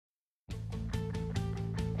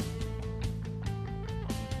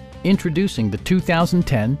Introducing the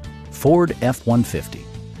 2010 Ford F-150.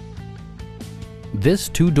 This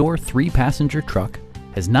two-door, three-passenger truck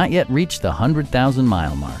has not yet reached the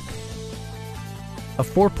 100,000-mile mark. A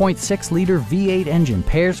 4.6-liter V8 engine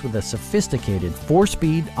pairs with a sophisticated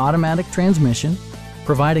 4-speed automatic transmission,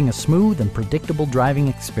 providing a smooth and predictable driving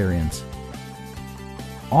experience.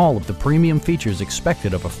 All of the premium features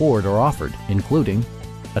expected of a Ford are offered, including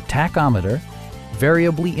a tachometer,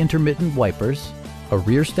 variably intermittent wipers, a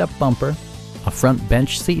rear step bumper, a front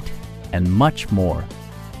bench seat, and much more.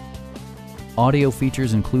 Audio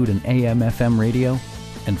features include an AM/FM radio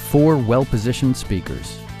and 4 well-positioned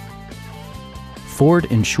speakers. Ford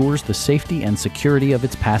ensures the safety and security of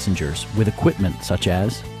its passengers with equipment such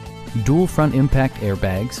as dual front impact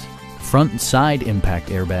airbags, front and side impact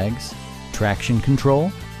airbags, traction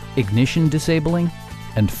control, ignition disabling,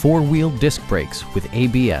 and 4-wheel disc brakes with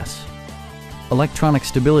ABS. Electronic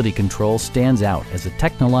stability control stands out as a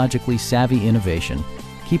technologically savvy innovation,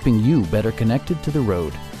 keeping you better connected to the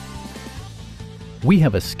road. We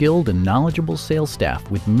have a skilled and knowledgeable sales staff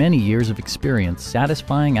with many years of experience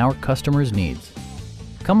satisfying our customers' needs.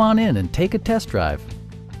 Come on in and take a test drive.